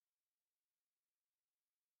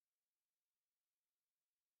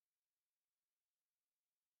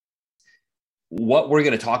what we're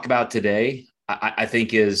going to talk about today, I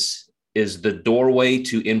think is the doorway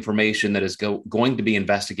to information that is going to be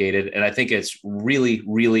investigated. And I think it's really,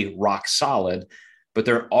 really rock solid. But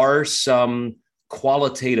there are some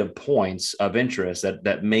qualitative points of interest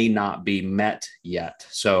that may not be met yet.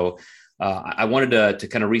 So I wanted to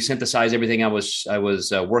kind of resynthesize everything I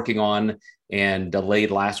was working on and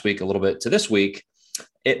delayed last week a little bit to this week.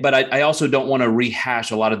 But I also don't want to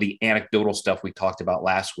rehash a lot of the anecdotal stuff we talked about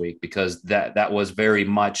last week, because that was very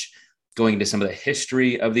much going into some of the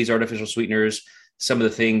history of these artificial sweeteners, some of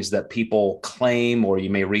the things that people claim or you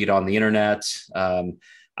may read on the internet.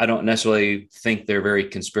 I don't necessarily think they're very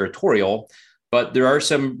conspiratorial, but there are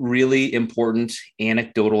some really important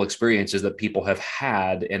anecdotal experiences that people have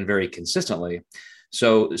had, and very consistently.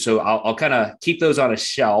 So I'll kind of keep those on a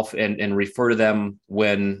shelf and refer to them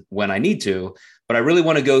when I need to. But I really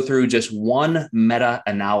want to go through just one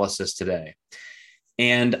meta-analysis today.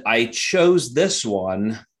 And I chose this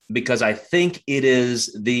one because I think it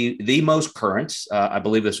is the most current. I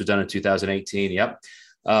believe this was done in 2018. Yep.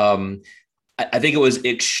 I think it was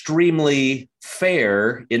extremely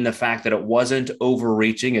fair in the fact that it wasn't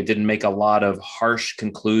overreaching. It didn't make a lot of harsh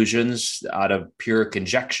conclusions out of pure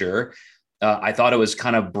conjecture. I thought it was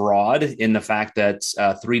kind of broad in the fact that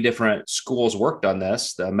three different schools worked on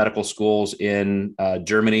this, the medical schools in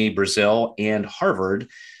Germany, Brazil, and Harvard.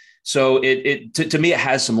 So to me, it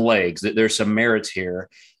has some legs. There's some merits here.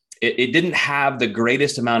 It didn't have the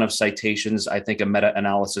greatest amount of citations I think a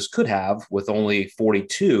meta-analysis could have, with only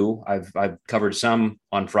 42. I've covered some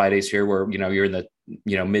on Fridays here where you're in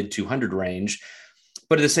the mid 200 range,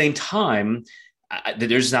 but at the same time,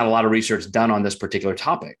 there's not a lot of research done on this particular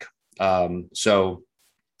topic. So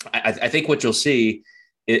I think what you'll see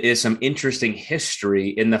is some interesting history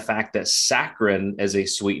in the fact that saccharin as a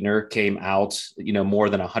sweetener came out,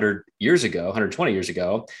 more than 100 years ago, 120 years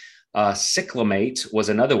ago. Cyclamate was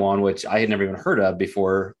another one, which I had never even heard of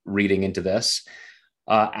before reading into this.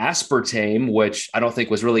 Aspartame, which I don't think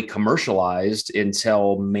was really commercialized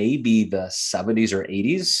until maybe the 70s or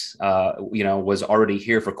 80s, was already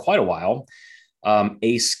here for quite a while.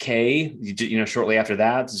 Ace K, shortly after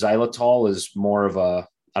that. Xylitol is more of a,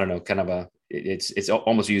 I don't know, kind of a, it's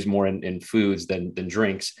almost used more in foods than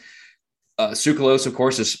drinks. Sucralose, of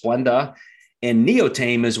course, is Splenda. And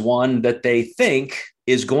neotame is one that they think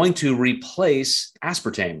is going to replace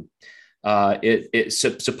aspartame. It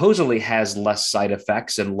supposedly has less side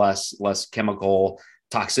effects and less chemical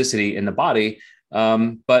toxicity in the body.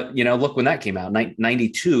 But look when that came out,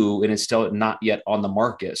 92, and it's still not yet on the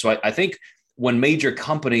market. So I think when major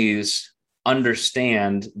companies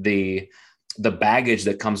understand the baggage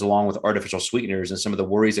that comes along with artificial sweeteners and some of the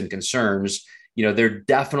worries and concerns, they're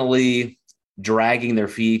definitely dragging their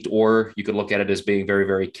feet, or you could look at it as being very,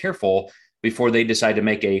 very careful before they decide to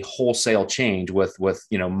make a wholesale change with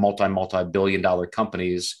multi-billion dollar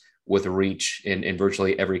companies with reach in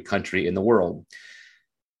virtually every country in the world.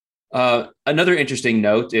 Another interesting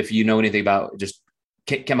note, if you know anything about just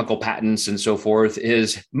chemical patents and so forth,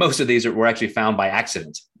 is most of these were actually found by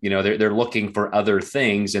accident. They're looking for other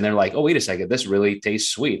things, and they're like, oh, wait a second, this really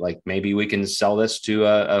tastes sweet. Like maybe we can sell this to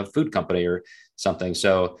a food company or something.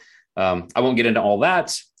 So I won't get into all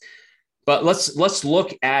that, but let's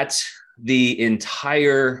look at the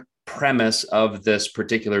entire premise of this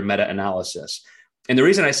particular meta-analysis. And the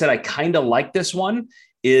reason I said I kind of like this one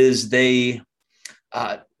is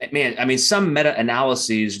some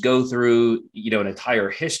meta-analyses go through, an entire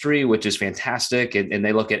history, which is fantastic. And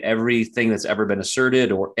they look at everything that's ever been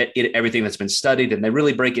asserted or everything that's been studied, and they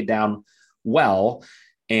really break it down well.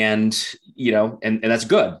 And that's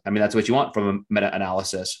good. I mean, that's what you want from a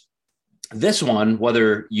meta-analysis. This one,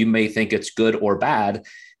 whether you may think it's good or bad,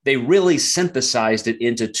 they really synthesized it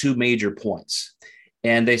into two major points.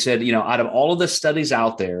 And they said, out of all of the studies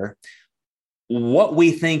out there, what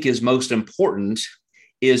we think is most important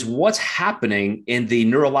is what's happening in the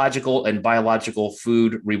neurological and biological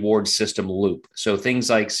food reward system loop. So things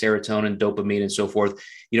like serotonin, dopamine, and so forth,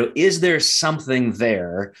 is there something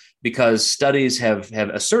there? Because studies have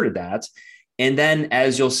asserted that. And then,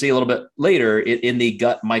 as you'll see a little bit later, in the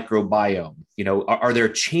gut microbiome, are there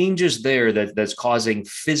changes there that's causing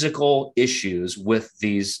physical issues with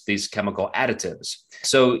these chemical additives?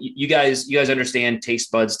 So you guys understand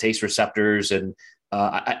taste buds, taste receptors, and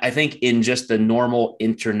I think in just the normal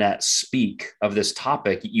internet speak of this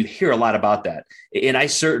topic, you hear a lot about that. And I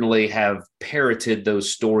certainly have parroted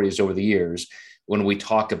those stories over the years. When we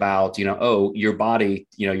talk about, your body,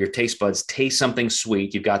 your taste buds taste something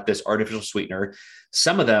sweet. You've got this artificial sweetener.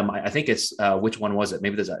 Some of them, I think it's, which one was it?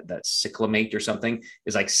 Maybe there's that cyclamate or something,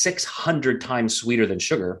 is like 600 times sweeter than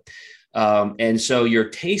sugar. And so your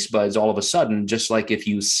taste buds, all of a sudden, just like if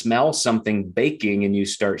you smell something baking and you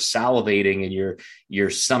start salivating and your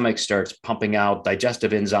stomach starts pumping out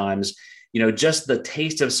digestive enzymes, just the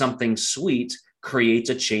taste of something sweet creates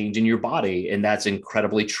a change in your body. And that's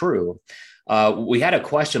incredibly true. We had a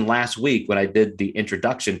question last week when I did the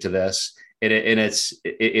introduction to this, and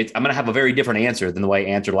I'm going to have a very different answer than the way I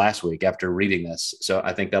answered last week after reading this. So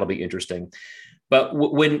I think that'll be interesting. But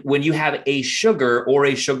when you have a sugar or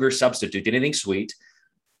a sugar substitute, anything sweet,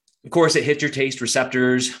 of course, it hits your taste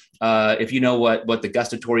receptors. If you know what the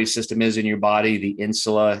gustatory system is in your body, the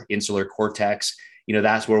insular cortex,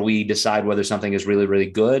 that's where we decide whether something is really, really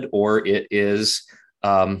good or it is,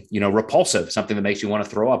 repulsive, something that makes you want to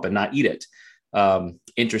throw up and not eat it.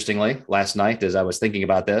 Interestingly, last night, as I was thinking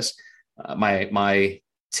about this, my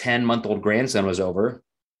 10-month-old grandson was over.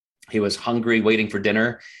 He was hungry, waiting for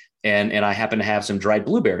dinner, and I happened to have some dried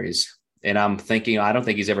blueberries. And I'm thinking, I don't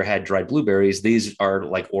think he's ever had dried blueberries. These are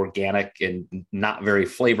like organic and not very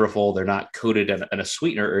flavorful. They're not coated in a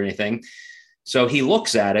sweetener or anything. So he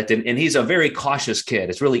looks at it, and he's a very cautious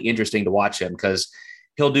kid. It's really interesting to watch him because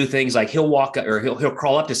he'll do things like he'll walk or he'll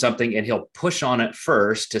crawl up to something and he'll push on it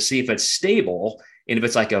first to see if it's stable. And if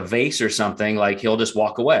it's like a vase or something, like he'll just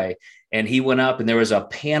walk away. And he went up and there was a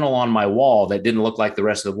panel on my wall that didn't look like the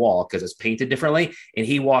rest of the wall because it's painted differently. And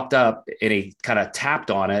he walked up and he kind of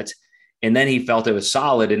tapped on it. And then he felt it was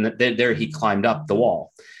solid. And there he climbed up the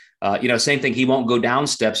wall. Same thing. He won't go down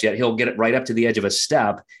steps yet. He'll get it right up to the edge of a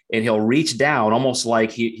step and he'll reach down almost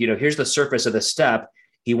like here's the surface of the step.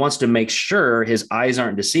 He wants to make sure his eyes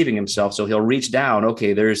aren't deceiving himself. So he'll reach down.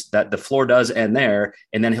 Okay, there's that. The floor does end there.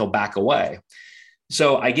 And then he'll back away.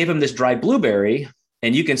 So I give him this dried blueberry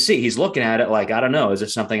and you can see he's looking at it like, I don't know, is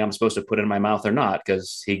this something I'm supposed to put in my mouth or not?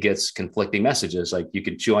 Because he gets conflicting messages. Like you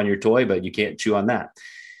can chew on your toy, but you can't chew on that.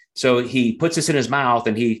 So he puts this in his mouth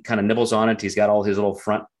and he kind of nibbles on it. He's got all his little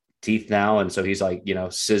front teeth now. And so he's like,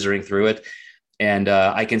 scissoring through it. And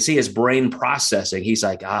I can see his brain processing. He's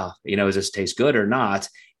like, does this taste good or not?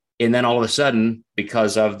 And then all of a sudden,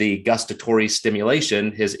 because of the gustatory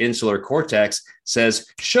stimulation, his insular cortex says,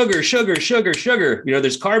 sugar, sugar, sugar, sugar.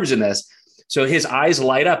 There's carbs in this. So his eyes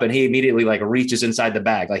light up and he immediately like reaches inside the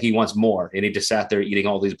bag. Like he wants more. And he just sat there eating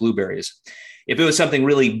all these blueberries. If it was something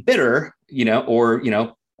really bitter,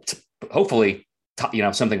 hopefully,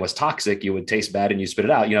 something was toxic, you would taste bad and you spit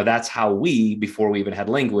it out. That's how we, before we even had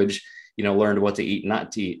language, learned what to eat and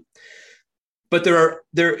not to eat. But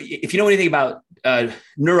if you know anything about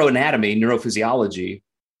neuroanatomy, neurophysiology,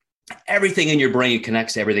 everything in your brain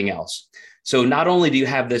connects to everything else. So not only do you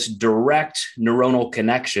have this direct neuronal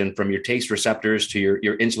connection from your taste receptors to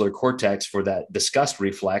your insular cortex for that disgust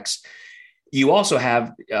reflex, you also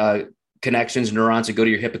have connections, neurons that go to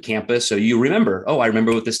your hippocampus. So you remember, I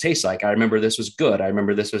remember what this tastes like. I remember this was good. I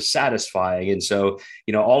remember this was satisfying. And so,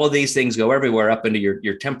 all of these things go everywhere up into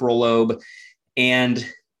your temporal lobe and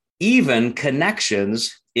even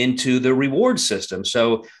connections into the reward system.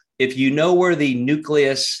 So if you know where the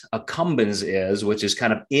nucleus accumbens is, which is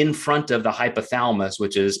kind of in front of the hypothalamus,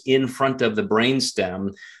 which is in front of the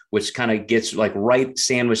brainstem, which kind of gets like right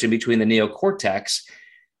sandwiched in between the neocortex,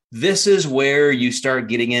 this is where you start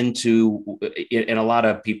getting into, and a lot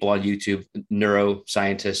of people on YouTube,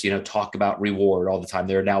 neuroscientists, talk about reward all the time.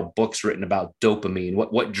 There are now books written about dopamine,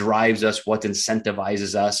 what drives us, what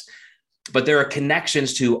incentivizes us. But there are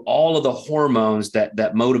connections to all of the hormones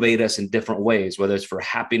that motivate us in different ways, whether it's for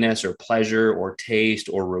happiness or pleasure or taste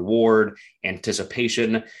or reward,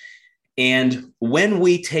 anticipation. And when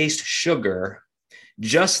we taste sugar,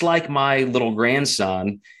 just like my little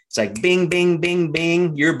grandson, it's like bing, bing, bing,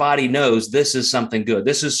 bing. Your body knows this is something good.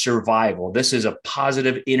 This is survival. This is a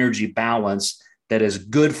positive energy balance that is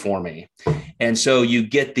good for me. And so you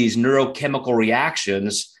get these neurochemical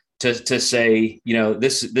reactions to say,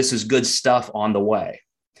 this is good stuff on the way.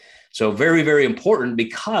 So very, very important,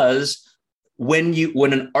 because when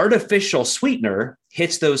an artificial sweetener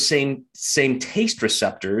hits those same taste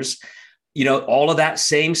receptors, all of that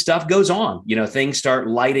same stuff goes on. Things start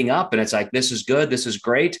lighting up and it's like, this is good, this is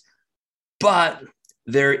great. But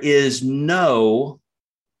there is no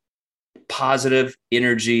positive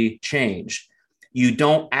energy change. You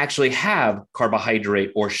don't actually have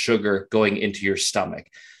carbohydrate or sugar going into your stomach.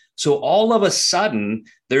 So all of a sudden,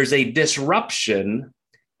 there's a disruption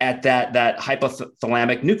at that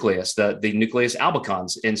hypothalamic nucleus, the nucleus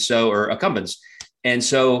albicans, or accumbens. And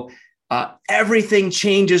so everything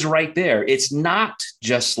changes right there. It's not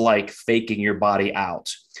just like faking your body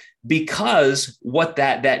out, because what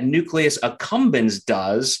that nucleus accumbens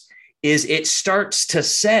does is it starts to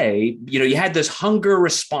say, you had this hunger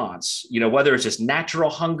response, whether it's just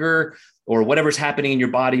natural hunger or whatever's happening in your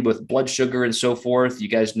body with blood sugar and so forth. You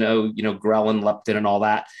guys know, ghrelin, leptin, and all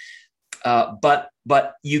that.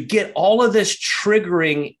 But you get all of this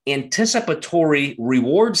triggering anticipatory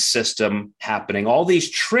reward system happening, all these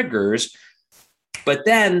triggers. But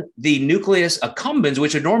then the nucleus accumbens,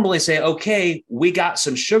 which would normally say, okay, we got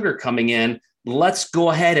some sugar coming in, let's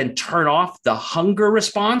go ahead and turn off the hunger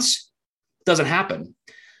response, doesn't happen.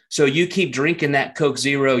 So you keep drinking that Coke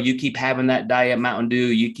Zero, you keep having that Diet Mountain Dew,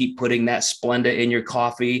 you keep putting that Splenda in your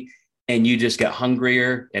coffee, and you just get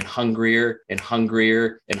hungrier and hungrier and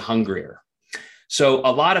hungrier and hungrier. So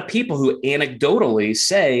a lot of people who anecdotally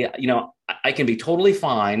say, I can be totally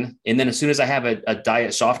fine. And then as soon as I have a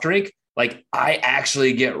diet soft drink, like I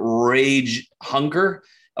actually get rage hunger,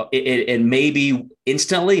 and maybe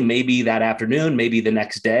instantly, maybe that afternoon, maybe the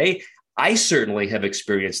next day. I certainly have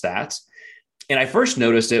experienced that. And I first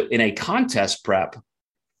noticed it in a contest prep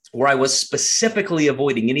where I was specifically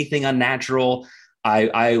avoiding anything unnatural.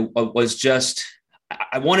 I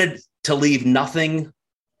wanted to leave nothing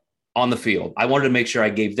on the field. I wanted to make sure I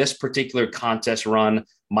gave this particular contest run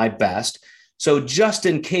my best. So just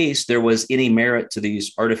in case there was any merit to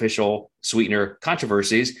these artificial sweetener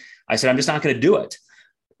controversies, I said, I'm just not going to do it.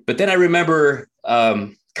 But then I remember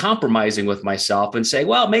compromising with myself and saying,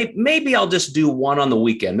 well, maybe I'll just do one on the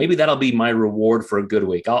weekend. Maybe that'll be my reward for a good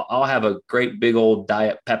week. I'll have a great big old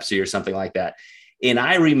Diet Pepsi or something like that. And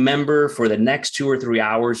I remember for the next 2 or 3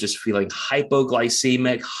 hours, just feeling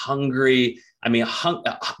hypoglycemic, hungry. I mean,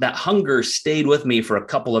 that hunger stayed with me for a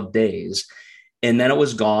couple of days. And then it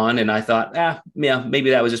was gone. And I thought, maybe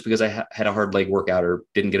that was just because I had a hard leg workout or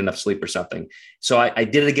didn't get enough sleep or something. So I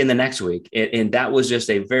did it again the next week. And that was just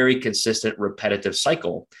a very consistent, repetitive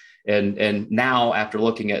cycle. And now after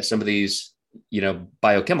looking at some of these,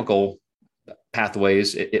 biochemical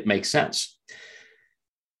pathways, it makes sense.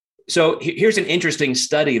 So here's an interesting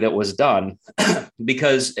study that was done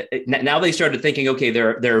because now they started thinking, okay,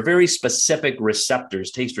 there are very specific receptors,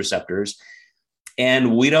 taste receptors,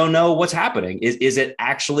 and we don't know what's happening. Is it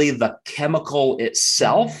actually the chemical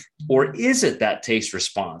itself, or is it that taste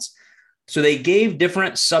response? So they gave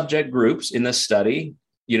different subject groups in this study,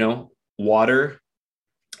 water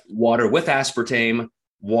with aspartame,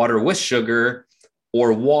 water with sugar,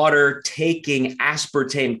 or water taking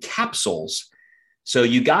aspartame capsules. So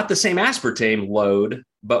you got the same aspartame load,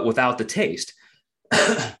 but without the taste.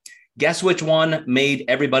 Guess which one made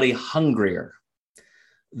everybody hungrier?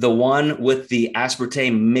 The one with the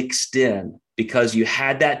aspartame mixed in, because you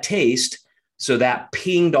had that taste. So that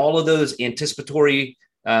pinged all of those anticipatory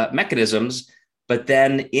mechanisms. But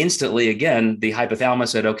then instantly, again, the hypothalamus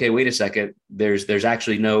said, okay, wait a second, there's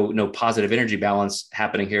actually no positive energy balance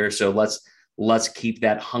happening here. So let's keep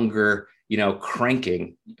that hunger,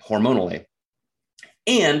 cranking hormonally.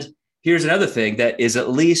 And here's another thing that is at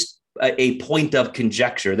least a point of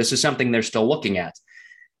conjecture. This is something they're still looking at.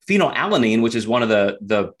 Phenylalanine, which is one of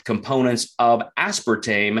the components of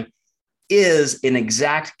aspartame, is an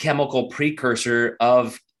exact chemical precursor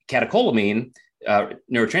of catecholamine,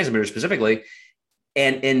 neurotransmitter specifically,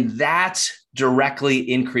 and that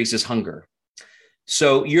directly increases hunger.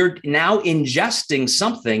 So you're now ingesting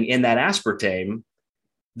something in that aspartame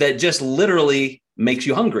that just literally makes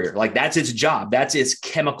you hungrier. Like that's its job. That's its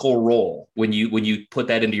chemical role when you put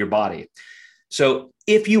that into your body. So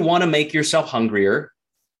if you want to make yourself hungrier,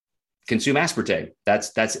 consume aspartame.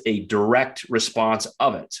 That's a direct response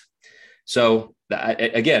of it. So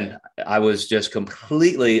again, I was just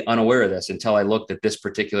completely unaware of this until I looked at this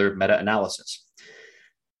particular meta-analysis.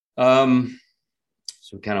 So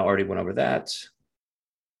we kind of already went over that.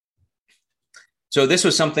 So this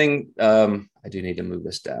was something, I do need to move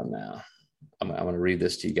this down now. I want to read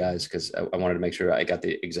this to you guys because I wanted to make sure I got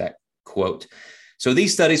the exact quote. So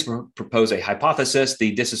these studies propose a hypothesis: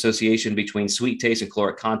 the disassociation between sweet taste and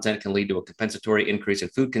caloric content can lead to a compensatory increase in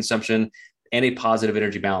food consumption and a positive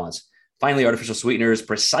energy balance. Finally, artificial sweeteners,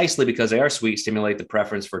 precisely because they are sweet, stimulate the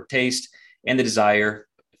preference for taste and the desire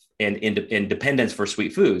and dependence for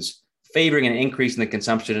sweet foods, favoring an increase in the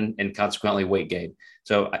consumption and consequently weight gain.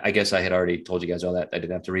 So I guess I had already told you guys all that. I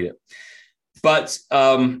didn't have to read it. But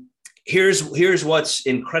here's what's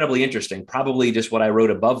incredibly interesting. Probably just what I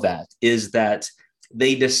wrote above that is that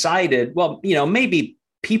they decided, well, maybe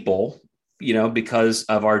people, because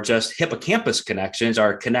of our just hippocampus connections,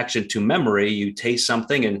 our connection to memory, you taste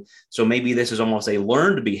something. And so maybe this is almost a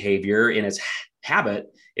learned behavior in its habit.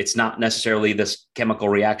 It's not necessarily this chemical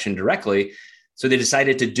reaction directly. So they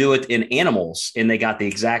decided to do it in animals and they got the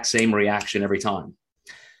exact same reaction every time.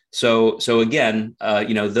 So again,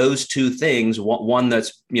 those two things, one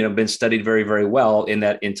that's, been studied very, very well in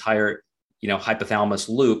that entire, hypothalamus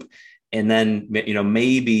loop and then,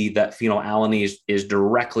 maybe that phenylalanine is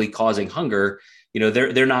directly causing hunger,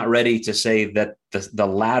 they're not ready to say that the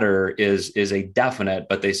latter is a definite,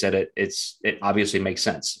 but they said it obviously makes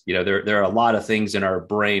sense. There are a lot of things in our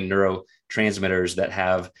brain, neurotransmitters, that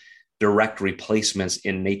have direct replacements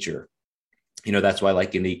in nature. That's why,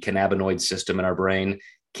 like in the cannabinoid system in our brain,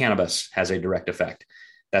 cannabis has a direct effect.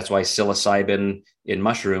 That's why psilocybin in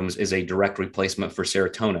mushrooms is a direct replacement for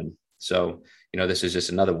serotonin. So, this is just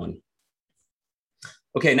another one.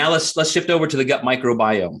 Okay, now let's shift over to the gut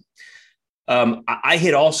microbiome. I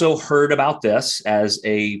had also heard about this as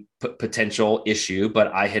a potential issue,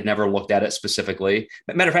 but I had never looked at it specifically.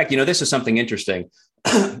 Matter of fact, this is something interesting.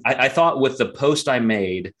 I thought with the post I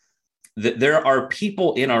made that there are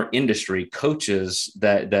people in our industry, coaches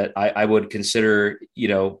that I would consider,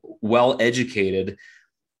 well educated,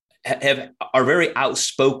 are very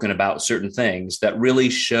outspoken about certain things that really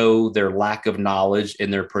show their lack of knowledge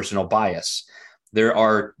and their personal bias. There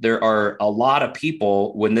are a lot of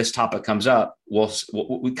people when this topic comes up. Well,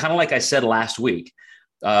 we kind of, like I said last week,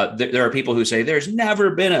 there are people who say there's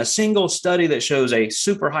never been a single study that shows a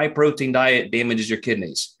super high protein diet damages your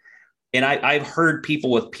kidneys. And I've heard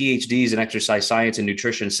people with PhDs in exercise science and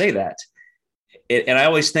nutrition say that. And I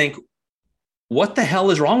always think, what the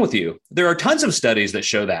hell is wrong with you? There are tons of studies that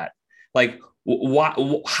show that. Like,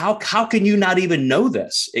 how can you not even know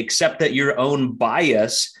this, except that your own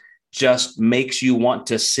bias just makes you want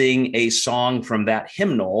to sing a song from that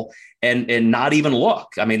hymnal and not even look?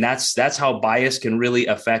 I mean, that's how bias can really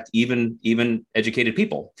affect even educated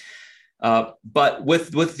people. But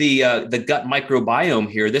with the gut microbiome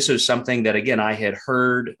here, this is something that, again, I had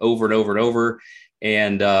heard over and over and over.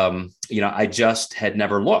 And, I just had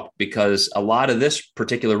never looked, because a lot of this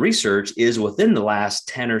particular research is within the last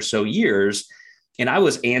 10 or so years. And I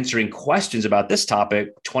was answering questions about this topic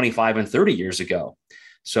 25 and 30 years ago.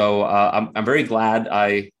 So I'm very glad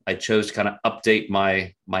I chose to kind of update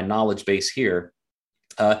my knowledge base here.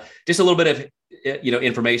 Just a little bit of,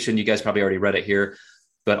 information. You guys probably already read it here,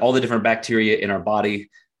 but all the different bacteria in our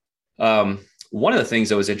body. One of the things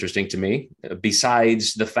that was interesting to me,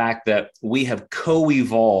 besides the fact that we have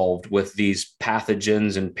co-evolved with these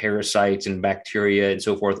pathogens and parasites and bacteria and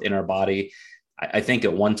so forth in our body, I think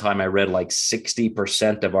at one time I read like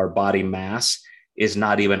 60% of our body mass is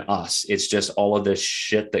not even us. It's just all of this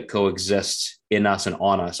shit that coexists in us and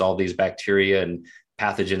on us, all these bacteria and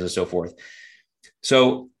pathogens and so forth.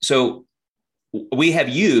 So we have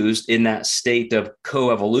used, in that state of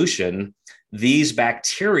coevolution, these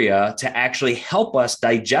bacteria to actually help us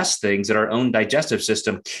digest things that our own digestive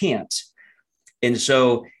system can't. And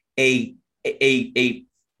so a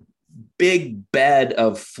big bed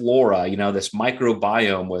of flora, this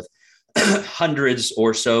microbiome with hundreds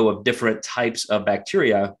or so of different types of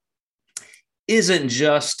bacteria, isn't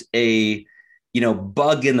just a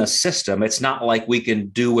bug in the system. It's not like we can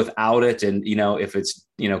do without it. And, if it's,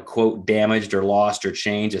 quote, damaged or lost or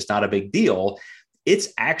changed, it's not a big deal. It's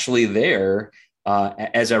actually there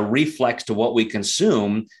as a reflex to what we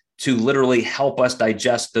consume to literally help us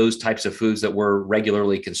digest those types of foods that we're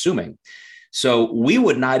regularly consuming. So we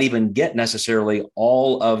would not even get necessarily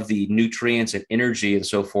all of the nutrients and energy and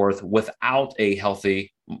so forth without a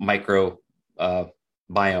healthy microbiome.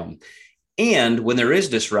 And when there is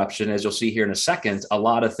disruption, as you'll see here in a second, a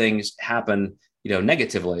lot of things happen,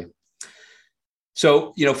 negatively.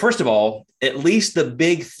 So, first of all, at least the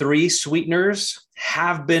big three sweeteners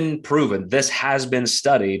have been proven. This has been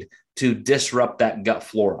studied to disrupt that gut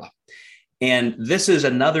flora. And this is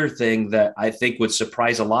another thing that I think would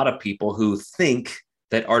surprise a lot of people who think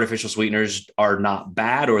that artificial sweeteners are not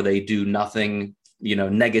bad or they do nothing,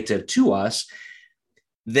 negative to us.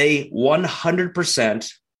 They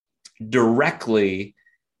 100% directly,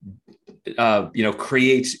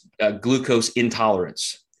 create glucose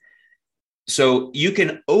intolerance. So you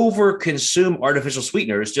can overconsume artificial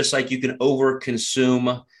sweeteners, just like you can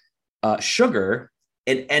overconsume sugar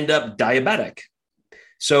and end up diabetic.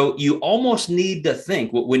 So you almost need to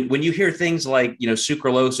think when you hear things like,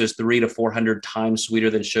 sucralose is 300 to 400 times sweeter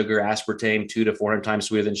than sugar, aspartame 200 to 400 times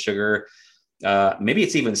sweeter than sugar. Maybe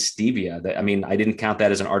it's even stevia. I didn't count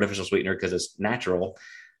that as an artificial sweetener because it's natural,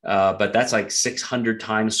 but that's like 600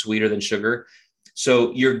 times sweeter than sugar.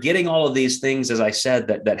 So you're getting all of these things, as I said,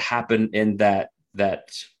 that happen in that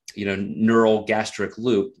neural gastric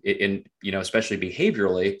loop, in especially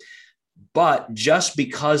behaviorally. But just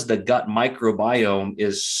because the gut microbiome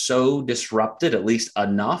is so disrupted, at least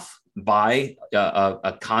enough by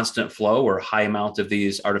a constant flow or high amount of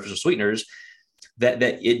these artificial sweeteners, that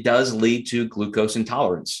it does lead to glucose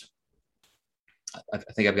intolerance. I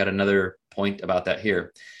think I've got another point about that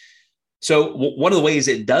here. So one of the ways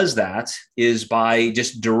it does that is by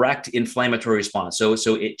just direct inflammatory response.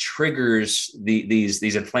 So it triggers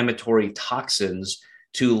these inflammatory toxins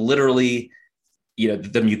to literally,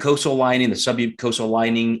 the mucosal lining, the submucosal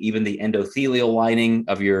lining, even the endothelial lining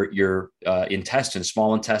of your intestine,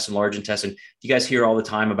 small intestine, large intestine. You guys hear all the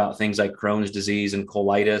time about things like Crohn's disease and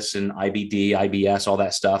colitis and IBD, IBS, all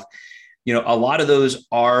that stuff. A lot of those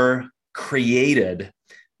are created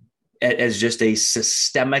as just a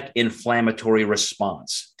systemic inflammatory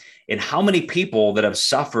response. And how many people that have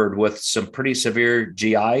suffered with some pretty severe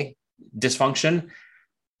GI dysfunction,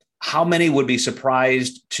 how many would be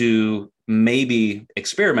surprised to maybe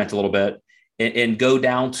experiment a little bit and go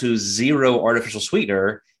down to zero artificial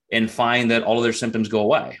sweetener and find that all of their symptoms go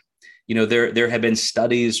away? There have been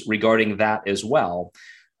studies regarding that as well.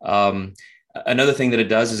 Another thing that it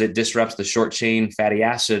does is it disrupts the short chain fatty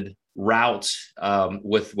acid route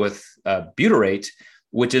with butyrate,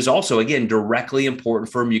 which is also, again, directly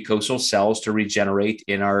important for mucosal cells to regenerate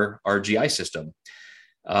in our GI system.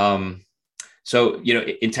 So,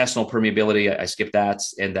 intestinal permeability, I skipped that,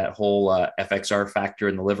 and that whole FXR factor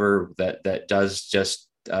in the liver that does just,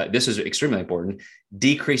 this is extremely important,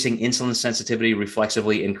 decreasing insulin sensitivity,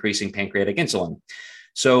 reflexively increasing pancreatic insulin.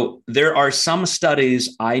 So there are some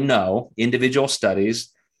studies, I know, individual studies,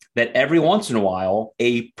 that every once in a while,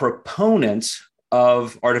 a proponent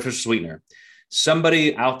of artificial sweetener,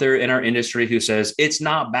 somebody out there in our industry who says, it's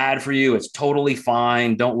not bad for you, it's totally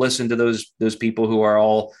fine, don't listen to those people who are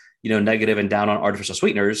all, negative and down on artificial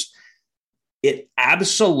sweeteners, it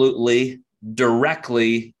absolutely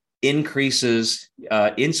directly increases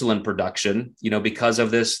insulin production, because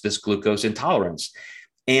of this glucose intolerance.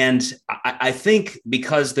 And I think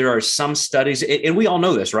because there are some studies, and we all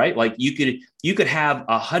know this, right? Like you could have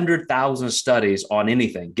 100,000 studies on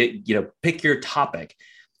anything. Pick your topic.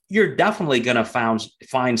 You're definitely going to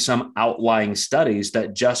find some outlying studies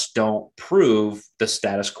that just don't prove the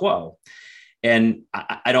status quo. And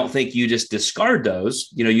I don't think you just discard those.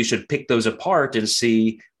 You should pick those apart and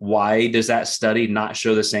see, why does that study not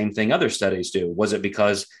show the same thing other studies do? Was it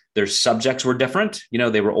because their subjects were different?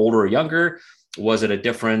 They were older or younger? Was it a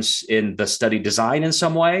difference in the study design in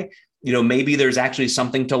some way? Maybe there's actually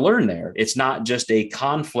something to learn there. It's not just a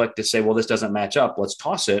conflict to say, well, this doesn't match up, let's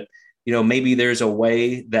toss it. Maybe there's a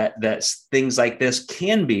way that things like this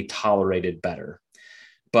can be tolerated better.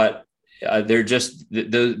 But they're just,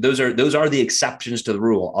 those are the exceptions to the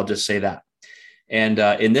rule. I'll just say that. And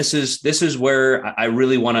this is where I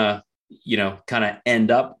really want to, kind of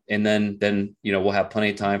end up. And then we'll have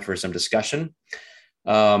plenty of time for some discussion.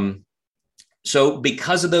 So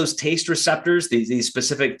because of those taste receptors, these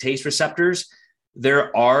specific taste receptors,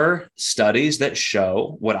 there are studies that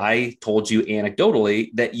show what I told you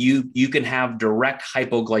anecdotally, that you can have direct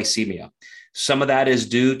hypoglycemia. Some of that is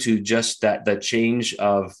due to just the change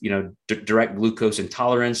of, direct glucose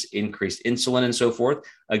intolerance, increased insulin, and so forth.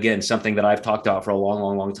 Again, something that I've talked about for a long,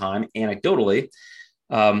 long, long time, anecdotally.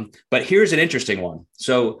 But here's an interesting one.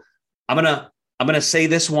 So I'm gonna say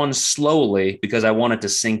this one slowly because I want it to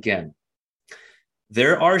sink in.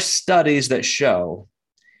 There are studies that show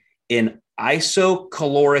in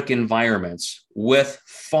isocaloric environments with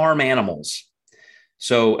farm animals.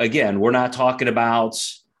 So again, we're not talking about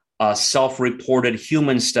a self-reported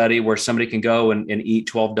human study where somebody can go and eat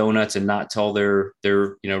 12 donuts and not tell their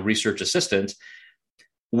research assistant.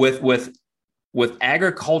 With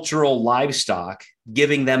agricultural livestock,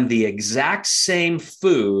 giving them the exact same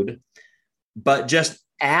food, but just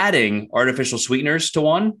adding artificial sweeteners to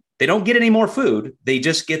one. They don't get any more food. They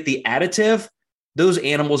just get the additive. Those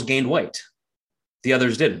animals gained weight. The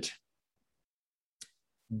others didn't.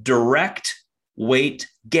 Direct weight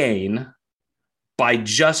gain by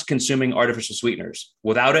just consuming artificial sweeteners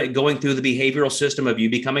without it going through the behavioral system of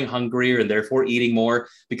you becoming hungrier and therefore eating more,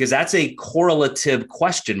 because that's a correlative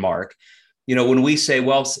question mark. When we say,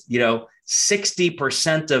 well,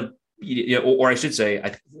 60% of, or I should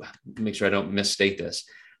say, make sure I don't misstate this.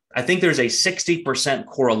 I think there's a 60%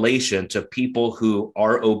 correlation to people who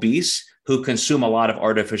are obese who consume a lot of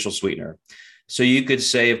artificial sweetener. So you could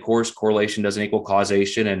say, of course, correlation doesn't equal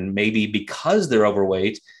causation. And maybe because they're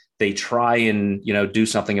overweight, they try and, do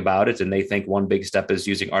something about it. And they think one big step is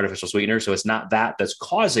using artificial sweetener. So it's not that that's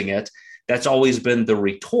causing it. That's always been the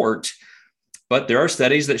retort. But there are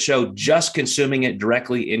studies that show just consuming it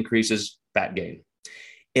directly increases fat gain.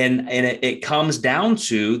 And it comes down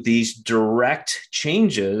to these direct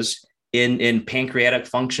changes in pancreatic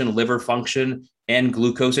function, liver function, and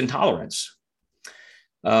glucose intolerance.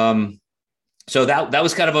 So that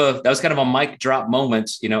was kind of a mic drop moment,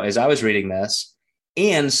 as I was reading this.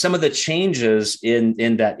 And some of the changes in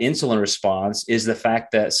that insulin response is the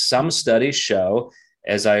fact that some studies show,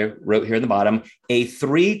 as I wrote here in the bottom, a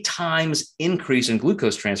 3 times increase in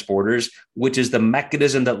glucose transporters, which is the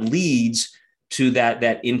mechanism that leads to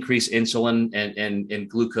that increased insulin and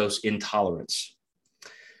glucose intolerance.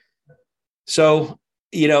 So,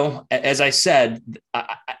 as I said,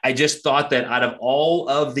 I just thought that out of all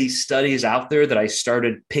of these studies out there that I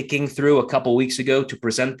started picking through a couple of weeks ago to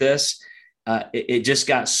present this, it just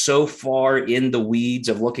got so far in the weeds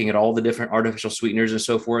of looking at all the different artificial sweeteners and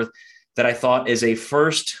so forth that I thought, as a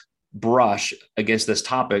first brush against this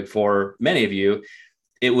topic for many of you,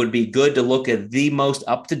 it would be good to look at the most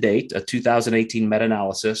up-to-date, a 2018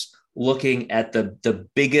 meta-analysis, looking at the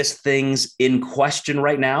biggest things in question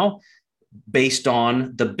right now, based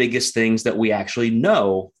on the biggest things that we actually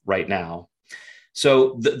know right now.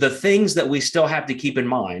 So the things that we still have to keep in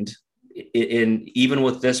mind, even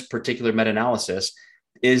with this particular meta-analysis,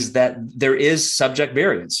 is that there is subject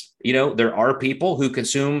variance. There are people who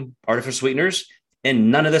consume artificial sweeteners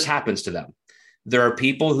and none of this happens to them. There are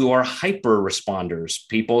people who are hyper responders,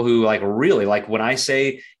 people who really when I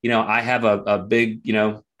say, I have a big,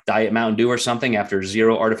 diet Mountain Dew or something after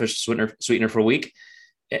 0 artificial sweetener for a week,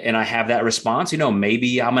 and I have that response,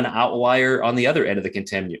 maybe I'm an outlier on the other end of the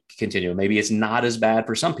continuum. Maybe it's not as bad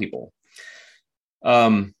for some people.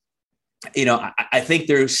 I think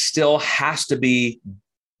there still has to be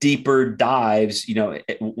deeper dives.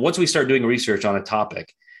 Once we start doing research on a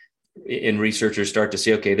topic and researchers start to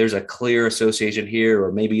see, okay, there's a clear association here,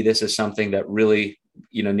 or maybe this is something that really,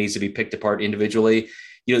 needs to be picked apart individually.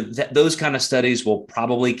 Those kind of studies will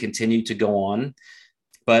probably continue to go on.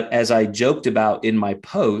 But as I joked about in my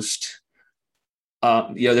post,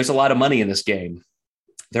 there's a lot of money in this game.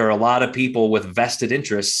 There are a lot of people with vested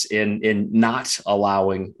interests in not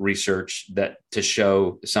allowing research that to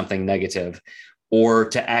show something negative, or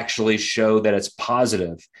to actually show that it's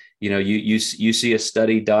positive. You see a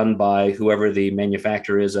study done by whoever the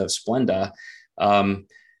manufacturer is of Splenda. Do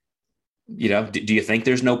you think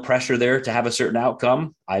there's no pressure there to have a certain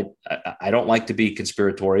outcome? I don't like to be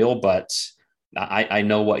conspiratorial, but I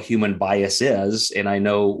know what human bias is, and I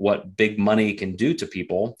know what big money can do to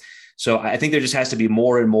people. So I think there just has to be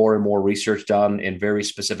more and more and more research done in very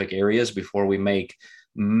specific areas before we make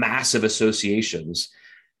massive associations.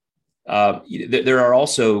 There are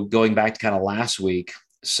also, going back to kind of last week,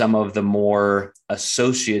 some of the more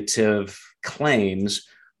associative claims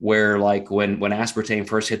where, when aspartame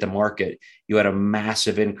first hit the market, you had a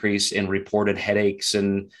massive increase in reported headaches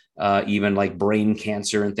and even brain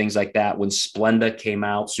cancer and things like that. When Splenda came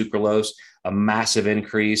out, sucralose, a massive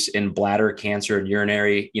increase in bladder cancer and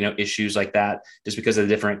urinary, issues like that, just because of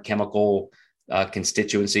the different chemical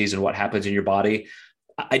constituencies and what happens in your body.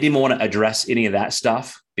 I didn't want to address any of that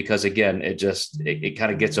stuff because, again, it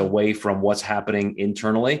kind of gets away from what's happening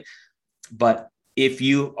internally. But if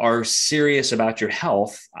you are serious about your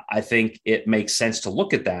health, I think it makes sense to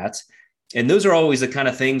look at that. And those are always the kind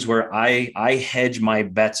of things where I hedge my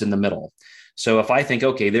bets in the middle. So if I think,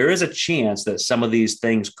 okay, there is a chance that some of these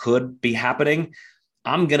things could be happening,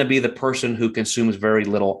 I'm going to be the person who consumes very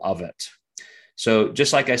little of it. So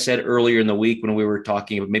just like I said earlier in the week when we were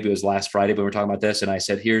talking, maybe it was last Friday, when we were talking about this, and I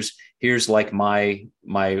said, here's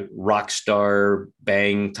my rock star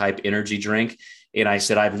bang type energy drink. And I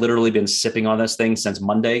said, I've literally been sipping on this thing since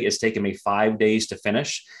Monday. It's taken me 5 days to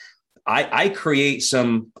finish. I create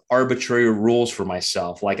some arbitrary rules for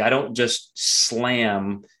myself. I don't just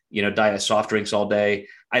slam, diet soft drinks all day.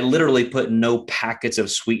 I literally put no packets of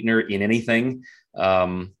sweetener in anything.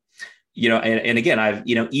 And again, I've,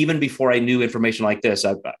 even before I knew information like this,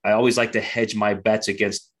 I always like to hedge my bets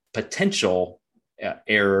against potential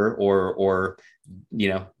error or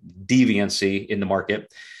deviancy in the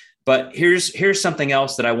market. But here's something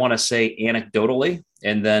else that I want to say anecdotally,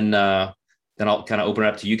 and then I'll kind of open it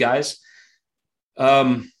up to you guys.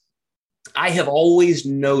 I have always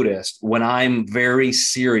noticed when I'm very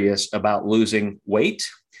serious about losing weight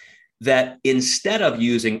that instead of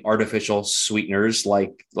using artificial sweeteners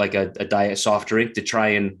like a diet soft drink to try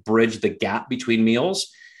and bridge the gap between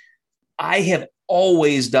meals, I have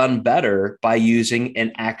always done better by using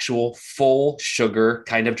an actual full sugar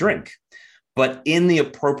kind of drink, but in the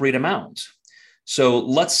appropriate amount. So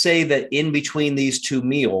let's say that in between these two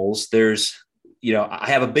meals, there's, I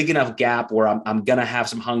have a big enough gap where I'm going to have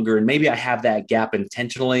some hunger, and maybe I have that gap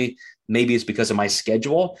intentionally. Maybe it's because of my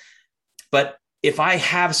schedule. But if I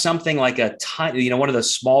have something like a tiny, one of the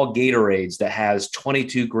small Gatorades that has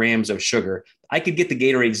 22 grams of sugar, I could get the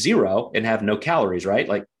Gatorade Zero and have no calories, right?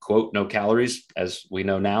 Quote, no calories, as we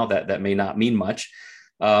know now, that may not mean much.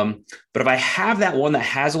 But if I have that one that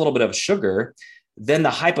has a little bit of sugar, then the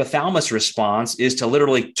hypothalamus response is to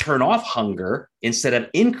literally turn off hunger instead of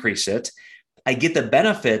increase it. I get the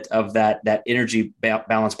benefit of that energy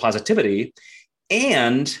balance positivity.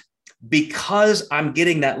 And because I'm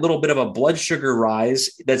getting that little bit of a blood sugar rise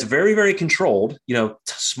that's very, very controlled,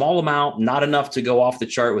 small amount, not enough to go off the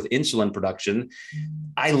chart with insulin production,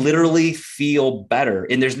 I literally feel better.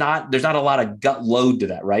 And there's not a lot of gut load to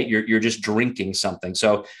that, right? You're just drinking something.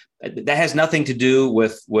 So that has nothing to do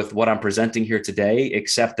with what I'm presenting here today,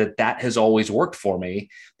 except that has always worked for me.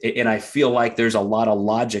 And I feel like there's a lot of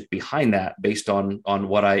logic behind that based on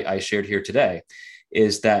what I shared here today,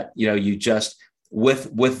 is that, you just,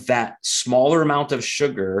 with that smaller amount of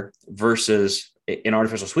sugar versus an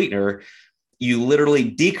artificial sweetener, you literally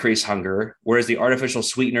decrease hunger, whereas the artificial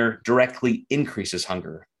sweetener directly increases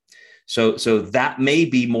hunger. So that may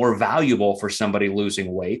be more valuable for somebody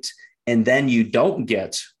losing weight. And then you don't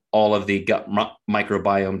get all of the gut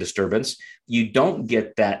microbiome disturbance. You don't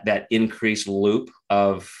get that increased loop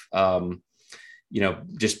of,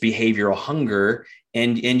 just behavioral hunger.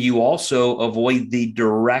 And you also avoid the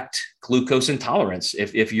direct glucose intolerance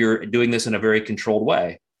if you're doing this in a very controlled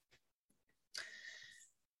way.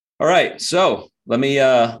 All right, so let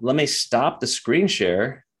me stop the screen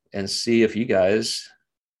share and see if you guys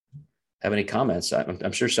have any comments.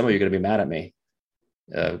 I'm sure some of you are going to be mad at me.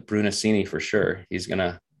 Brunacini for sure. He's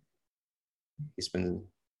been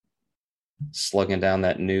slugging down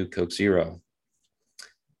that new Coke Zero.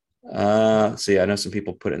 See, I know some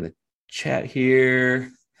people put it in the chat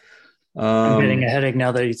here. I'm getting a headache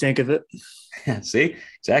now that you think of it. See,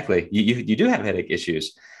 exactly. You do have headache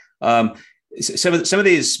issues. Some of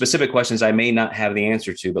these specific questions I may not have the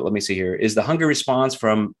answer to, but let me see here. Is the hunger response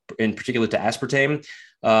in particular to aspartame?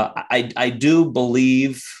 I do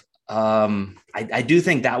believe, I do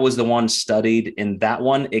think that was the one studied in that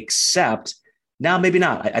one, except now maybe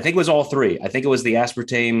not. I think it was all three. I think it was the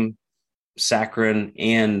aspartame, saccharin,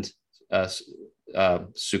 and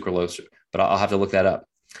sucralose, but I'll have to look that up.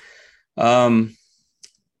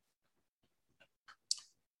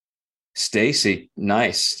 Stacy,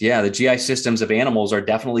 nice. Yeah, the GI systems of animals are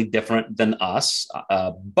definitely different than us.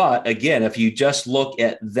 But again, if you just look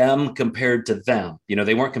at them compared to them,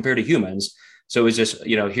 they weren't compared to humans. So it's just,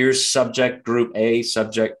 here's subject group A,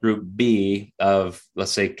 subject group B of,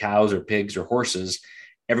 let's say, cows or pigs or horses.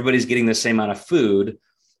 Everybody's getting the same amount of food,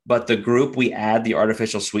 but the group we add the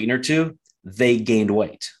artificial sweetener to, they gained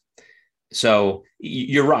weight. So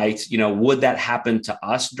you're right. Would that happen to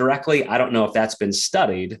us directly? I don't know if that's been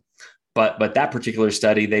studied. But that particular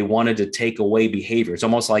study, they wanted to take away behavior. It's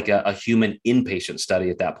almost like a human inpatient study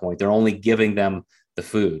at that point. They're only giving them the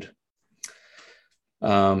food.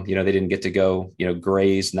 They didn't get to go,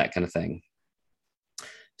 graze and that kind of thing.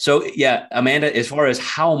 So yeah, Amanda, as far as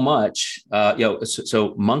how much,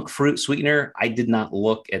 so monk fruit sweetener, I did not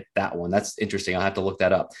look at that one. That's interesting. I'll have to look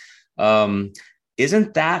that up.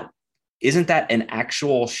 Isn't that an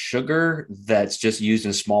actual sugar that's just used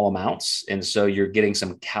in small amounts? And so you're getting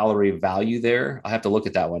some calorie value there. I'll have to look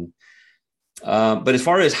at that one. But as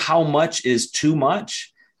far as how much is too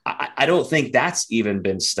much, I don't think that's even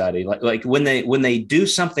been studied. Like when they do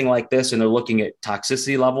something like this and they're looking at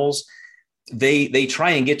toxicity levels, they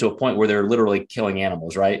try and get to a point where they're literally killing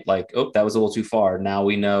animals, right? Like, oh, that was a little too far. Now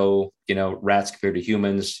we know, rats compared to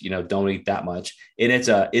humans, don't eat that much. And it's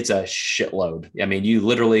a shitload. I mean, you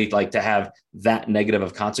literally like to have that negative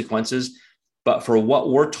of consequences, but for what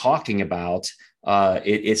we're talking about,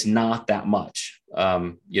 it's not that much.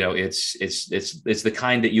 It's the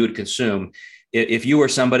kind that you would consume. If you were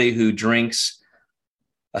somebody who drinks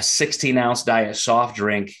a 16-ounce diet soft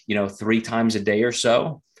drink, 3 times a day or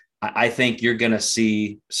so, I think you're going to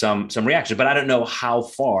see some reaction, but I don't know how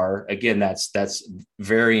far. Again, that's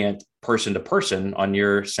variant person to person on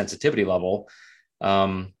your sensitivity level.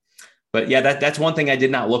 But yeah, that's one thing I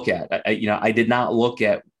did not look at. I did not look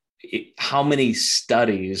at how many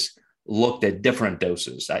studies looked at different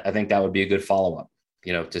doses. I think that would be a good follow up.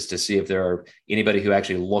 Just to see if there are anybody who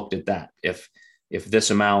actually looked at that. If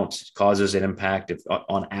this amount causes an impact, if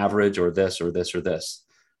on average, or this or this or this.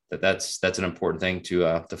 That's an important thing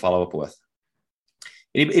to follow up with.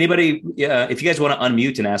 Anybody, if you guys want to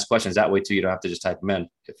unmute and ask questions that way too, you don't have to just type them in.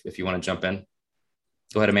 If you want to jump in,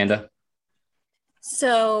 go ahead, Amanda.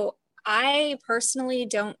 So I personally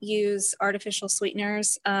don't use artificial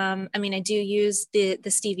sweeteners. I do use the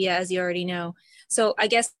stevia, as you already know. So I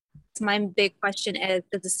guess my big question is,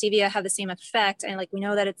 does the stevia have the same effect? And we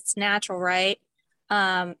know that it's natural, right?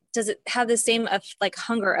 Does it have the same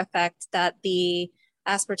hunger effect that the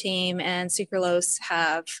aspartame and sucralose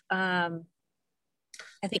have?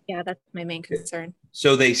 I think, yeah, that's my main concern.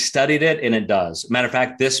 So they studied it and it does. Matter of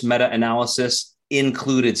fact, this meta-analysis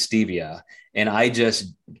included stevia, and I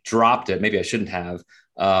just dropped it. Maybe I shouldn't have,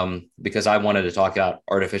 because I wanted to talk about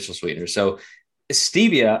artificial sweeteners. So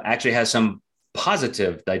stevia actually has some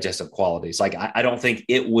positive digestive qualities. Like I don't think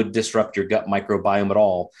it would disrupt your gut microbiome at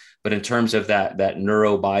all, but in terms of that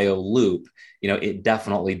neurobio loop, it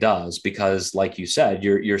definitely does, because like you said,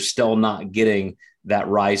 you're still not getting that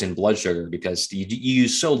rise in blood sugar because you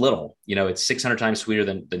use so little. It's 600 times sweeter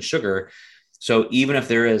than sugar. So even if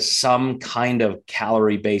there is some kind of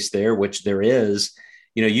calorie base there, which there is,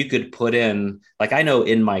 you could put in, like I know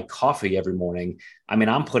in my coffee every morning, I mean,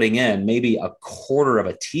 I'm putting in maybe a quarter of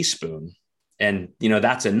a teaspoon, and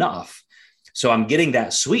that's enough. So I'm getting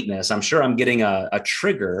that sweetness. I'm sure I'm getting a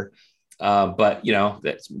trigger, but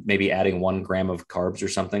that's maybe adding 1 gram of carbs or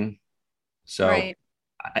something. So right.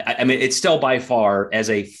 I mean, it's still by far,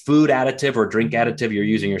 as a food additive or drink additive you're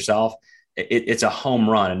using yourself, it's a home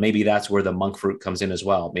run. And maybe that's where the monk fruit comes in as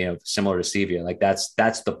well. Similar to stevia, like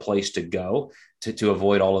that's the place to go to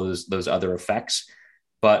avoid all of those other effects.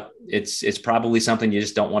 But it's probably something you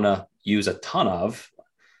just don't want to use a ton of.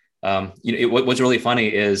 What's really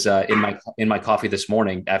funny is in my coffee this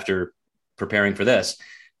morning after preparing for this,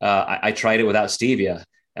 I tried it without stevia,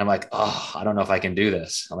 and I'm like, oh, I don't know if I can do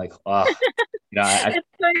this. I'm like, oh, It's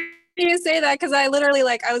funny you say that, because I literally,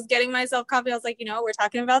 I was getting myself coffee. I was like, we're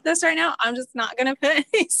talking about this right now. I'm just not gonna put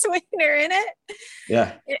any sweetener in it.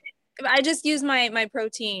 Yeah. I just use my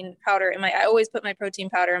protein powder I always put my protein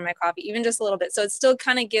powder in my coffee, even just a little bit. So it still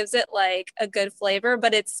kind of gives it like a good flavor,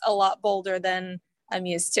 but it's a lot bolder than I'm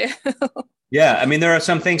used to. Yeah. I mean, there are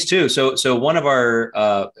some things too. So one of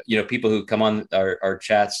our, people who come on our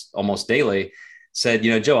chats almost daily said,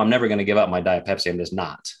 Joe, I'm never going to give up my Diet Pepsi. I'm just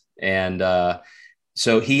not. And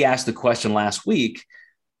so he asked the question last week,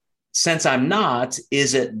 since I'm not,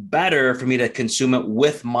 is it better for me to consume it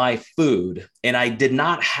with my food? And I did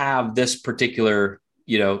not have this particular,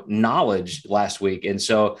 knowledge last week. And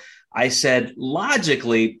so I said,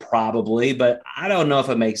 logically, probably, but I don't know if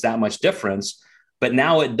it makes that much difference. But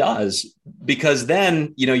now it does, because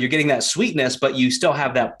then, you're getting that sweetness, but you still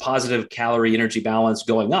have that positive calorie energy balance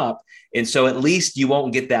going up. And so at least you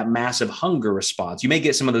won't get that massive hunger response. You may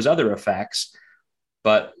get some of those other effects,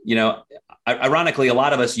 but, ironically, a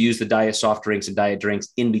lot of us use the diet soft drinks and diet drinks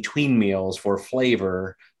in between meals for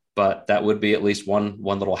flavor, but that would be at least one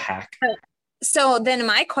little hack. So then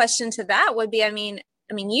my question to that would be, I mean,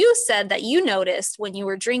 you said that you noticed when you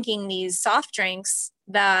were drinking these soft drinks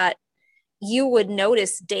that you would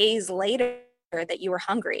notice days later that you were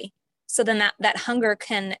hungry. So then that hunger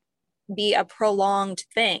can be a prolonged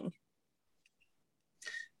thing.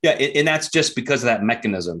 Yeah. And that's just because of that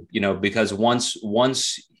mechanism, because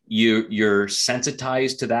once you're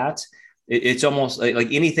sensitized to that, it's almost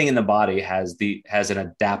like anything in the body has an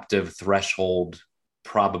adaptive threshold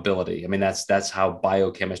probability. I mean, that's how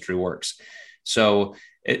biochemistry works. So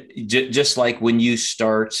just like when you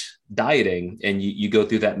start dieting and you go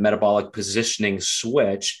through that metabolic positioning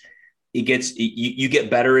switch, you get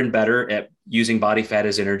better and better at using body fat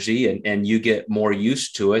as energy, and you get more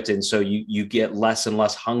used to it. And so you get less and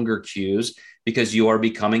less hunger cues because you are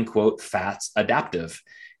becoming, quote, fat adaptive.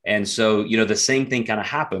 And so, the same thing kind of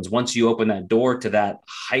happens once you open that door to that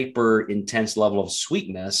hyper intense level of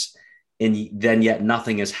sweetness, and then yet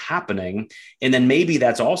nothing is happening. And then maybe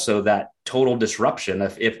that's also that total disruption.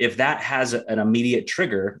 If that has an immediate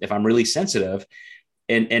trigger, if I'm really sensitive,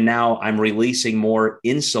 and now I'm releasing more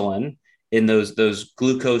insulin, in those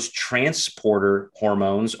glucose transporter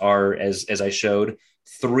hormones are, as I showed,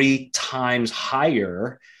 3 times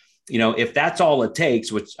higher. If that's all it takes,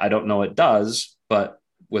 which I don't know it does, but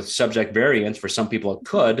with subject variance, for some people it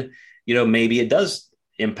could, maybe it does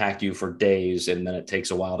impact you for days, and then it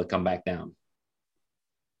takes a while to come back down.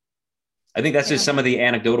 I think that's just some of the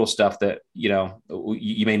anecdotal stuff that,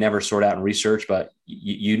 you may never sort out in research, but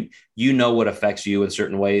you know what affects you in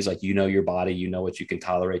certain ways. Like, your body, what you can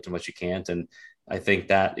tolerate and what you can't. And I think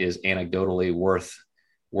that is anecdotally worth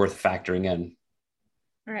factoring in.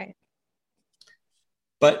 All right.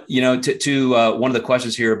 But, to one of the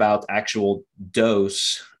questions here about actual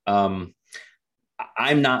dose, I'm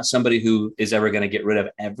not somebody who is ever going to get rid of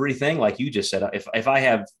everything. Like you just said, if I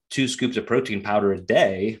have 2 scoops of protein powder a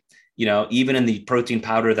day, even in the protein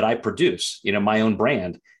powder that I produce, my own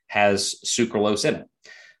brand has sucralose in it,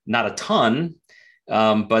 not a ton,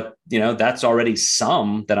 but that's already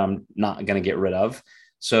some that I'm not going to get rid of.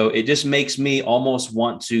 So it just makes me almost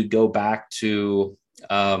want to go back to,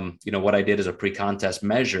 what I did as a pre-contest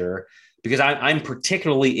measure, because I'm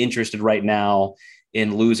particularly interested right now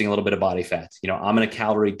in losing a little bit of body fat. I'm in a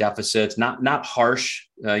calorie deficit, not harsh,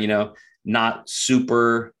 not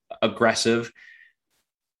super aggressive,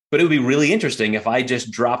 But it would be really interesting if I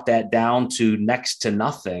just drop that down to next to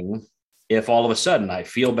nothing. If all of a sudden I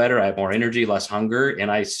feel better, I have more energy, less hunger,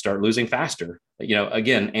 and I start losing faster.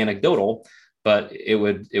 Again, anecdotal, but it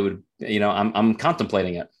would, I'm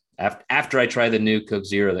contemplating it after I try the new Coke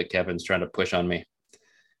Zero that Kevin's trying to push on me.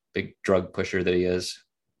 Big drug pusher that he is.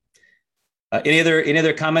 Any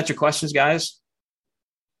other comments or questions, guys?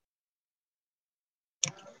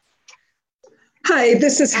 Hi,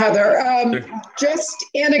 this is Heather. Just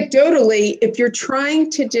anecdotally, if you're trying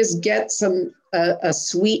to just get a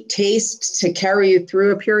sweet taste to carry you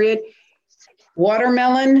through a period,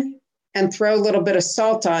 watermelon and throw a little bit of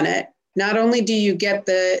salt on it. Not only do you get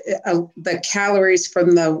the calories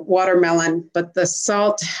from the watermelon, but the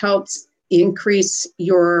salt helps increase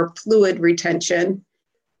your fluid retention,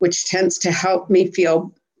 which tends to help me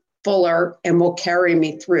feel fuller and will carry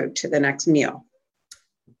me through to the next meal.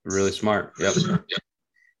 Really smart. Yep.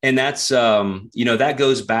 And that's, that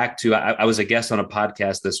goes back to, I was a guest on a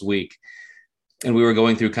podcast this week, and we were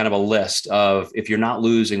going through kind of a list of, if you're not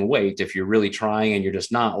losing weight, if you're really trying and you're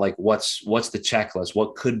just not, like, what's the checklist?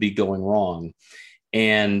 What could be going wrong?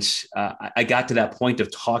 And I got to that point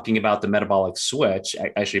of talking about the metabolic switch,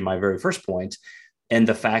 actually my very first point, and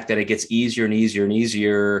the fact that it gets easier and easier and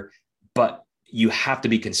easier, but you have to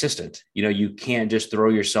be consistent. You can't just throw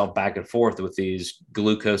yourself back and forth with these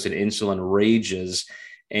glucose and insulin rages.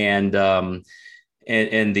 And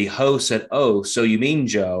the host said, "Oh, so you mean,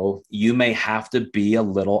 Joe, you may have to be a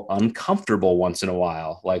little uncomfortable once in a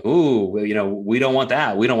while. Like, ooh, we don't want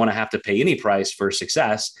that. We don't want to have to pay any price for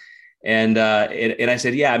success." And I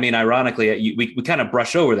said, yeah, I mean, ironically, we kind of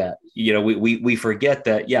brush over that. We forget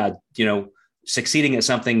that, succeeding at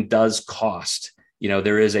something does cost.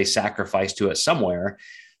 There is a sacrifice to it somewhere.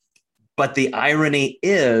 But the irony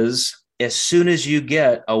is, as soon as you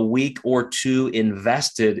get a week or two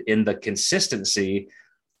invested in the consistency,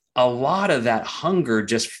 a lot of that hunger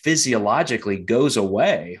just physiologically goes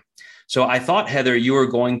away. So I thought, Heather, you were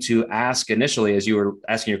going to ask initially, as you were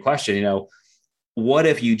asking your question, what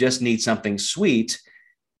if you just need something sweet?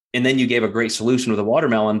 And then you gave a great solution with a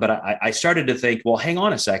watermelon. But I started to think, well, hang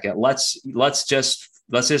on a second. Let's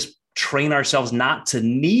just train ourselves not to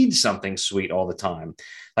need something sweet all the time.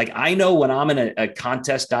 Like, I know when I'm in a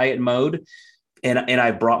contest diet mode and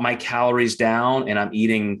I brought my calories down and I'm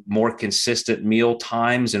eating more consistent meal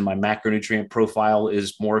times and my macronutrient profile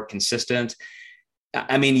is more consistent.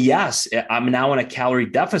 I mean, yes, I'm now in a calorie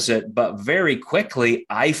deficit, but very quickly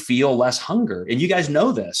I feel less hunger. And you guys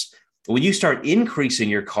know this. When you start increasing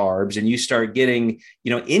your carbs and you start getting,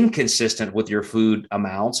 inconsistent with your food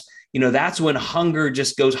amounts, that's when hunger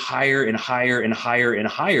just goes higher and higher and higher and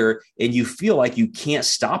higher. And you feel like you can't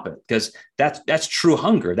stop it, because that's true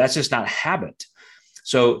hunger. That's just not habit.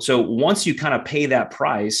 So once you kind of pay that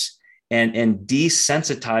price and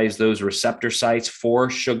desensitize those receptor sites for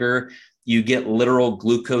sugar, you get literal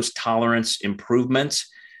glucose tolerance improvements.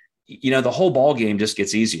 The whole ball game just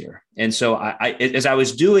gets easier. And so as I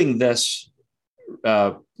was doing this,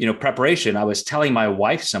 preparation, I was telling my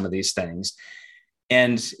wife some of these things.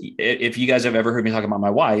 And if you guys have ever heard me talk about my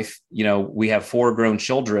wife, we have 4 grown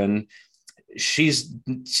children. She's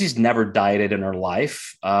never dieted in her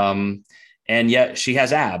life. And yet she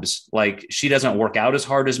has abs. Like, she doesn't work out as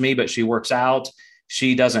hard as me, but she works out.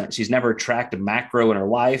 She's never tracked a macro in her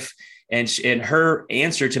life. And her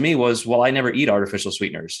answer to me was, well, I never eat artificial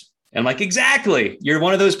sweeteners. And I'm like, exactly. You're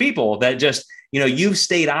one of those people that just, you've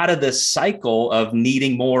stayed out of this cycle of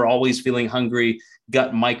needing more, always feeling hungry,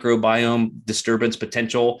 gut microbiome disturbance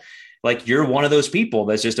potential. Like, you're one of those people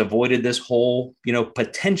that's just avoided this whole,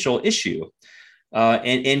 potential issue.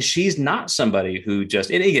 And she's not somebody who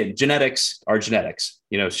just, and again, genetics are genetics.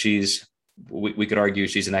 We could argue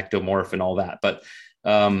she's an ectomorph and all that, but,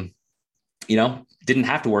 didn't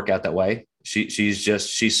have to work out that way.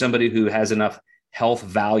 She's somebody who has enough health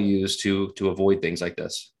values to avoid things like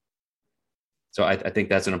this. So I think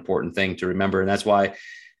that's an important thing to remember. And that's why,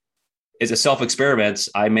 as a self-experiment,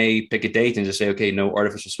 I may pick a date and just say, okay, no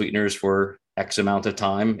artificial sweeteners for X amount of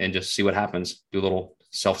time, and just see what happens. Do a little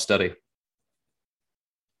self-study.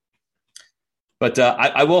 But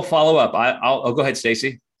I will follow up. I'll go ahead,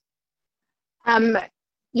 Stacy.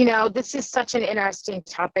 This is such an interesting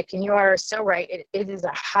topic, and you are so right. It is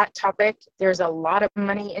a hot topic. There's a lot of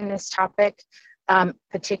money in this topic,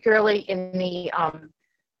 particularly in the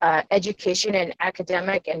education and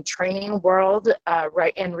academic and training world,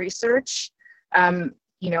 right, and research. I'm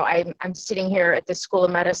sitting here at the School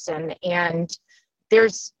of Medicine, and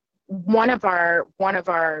there's one of our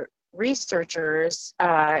researchers.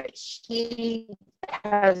 He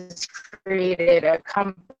has created a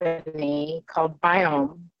company called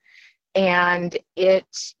Biome, and he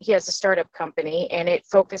has a startup company, and it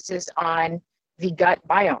focuses on the gut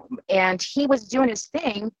biome. And he was doing his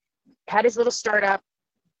thing, had his little startup,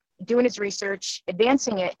 doing his research,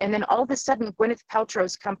 advancing it, and then all of a sudden, Gwyneth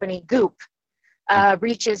Paltrow's company Goop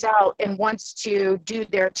reaches out and wants to do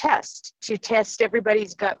their test to test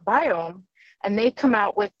everybody's gut biome, and they come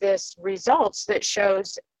out with this results that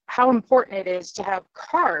shows how important it is to have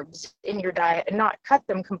carbs in your diet and not cut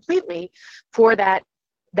them completely for that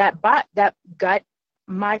gut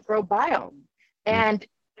microbiome. And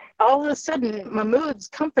all of a sudden, Mahmoud's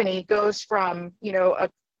company goes from,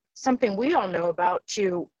 something we all know about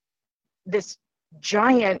to this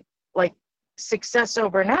giant like success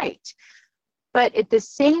overnight. But at the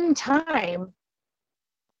same time,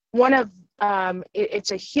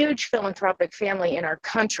 it's a huge philanthropic family in our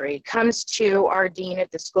country, comes to our dean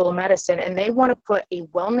at the School of Medicine, and they want to put a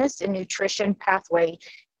wellness and nutrition pathway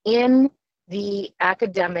in the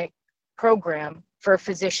academic program for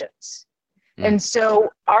physicians. And so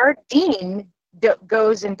our dean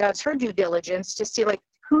goes and does her due diligence to see, like,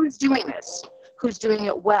 who's doing this, who's doing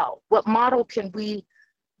it well, what model can we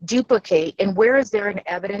duplicate, and where is there an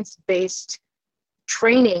evidence-based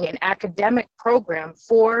training and academic program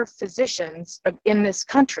for physicians in this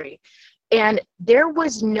country. And there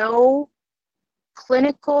was no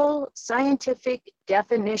clinical scientific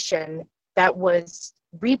definition that was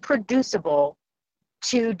reproducible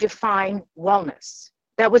to define wellness.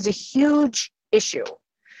 That was a huge issue.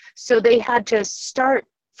 So they had to start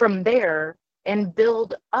from there and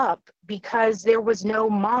build up, because there was no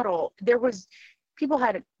model. People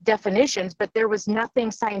had definitions, but there was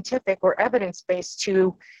nothing scientific or evidence-based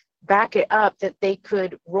to back it up that they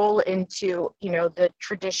could roll into, the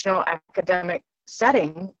traditional academic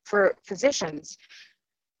setting for physicians.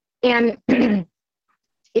 And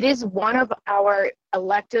it is one of our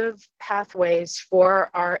elective pathways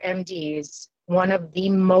for our MDs, one of the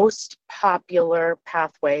most popular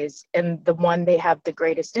pathways, and the one they have the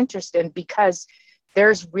greatest interest in, because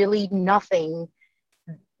there's really nothing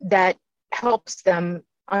that helps them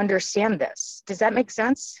understand this. Does that make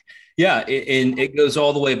sense? Yeah, and it goes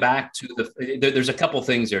all the way back to there's a couple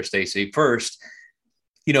things there, Stacey. First,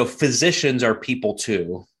 physicians are people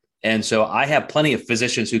too. And so I have plenty of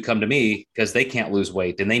physicians who come to me because they can't lose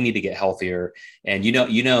weight and they need to get healthier. And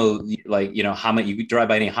how many, you drive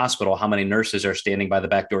by any hospital, how many nurses are standing by the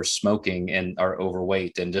back door smoking and are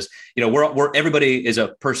overweight, and just, we're everybody is a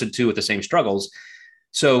person too with the same struggles.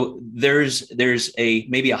 So there's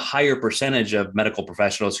maybe a higher percentage of medical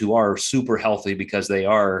professionals who are super healthy because they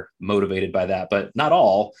are motivated by that, but not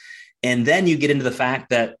all. And then you get into the fact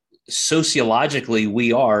that sociologically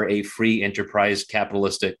we are a free enterprise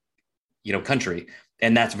capitalistic, country,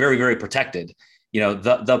 and that's very, very protected.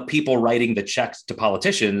 The people writing the checks to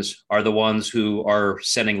politicians are the ones who are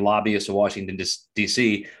sending lobbyists to Washington,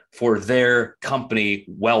 D.C. for their company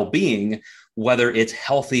well-being, whether it's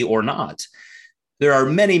healthy or not. There are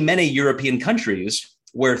many, many European countries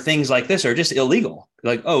where things like this are just illegal.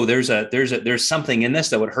 Like, oh, there's something in this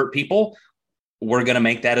that would hurt people. We're going to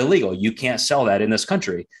make that illegal. You can't sell that in this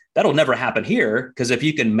country. That'll never happen here, because if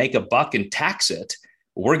you can make a buck and tax it,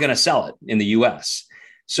 we're going to sell it in the US.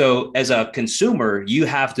 So as a consumer, you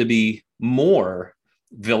have to be more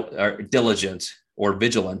diligent or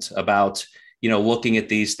vigilant about, looking at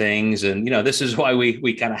these things. And, this is why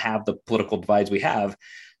we kind of have the political divides we have.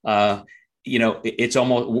 It's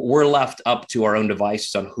almost, we're left up to our own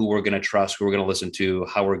devices on who we're going to trust, who we're going to listen to,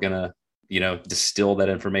 how we're going to, distill that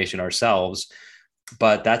information ourselves.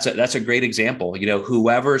 But that's a great example.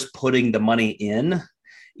 Whoever's putting the money in,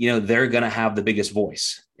 they're going to have the biggest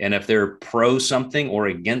voice. And if they're pro something or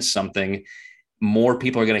against something, more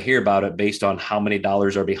people are going to hear about it based on how many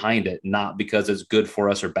dollars are behind it, not because it's good for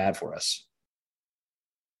us or bad for us.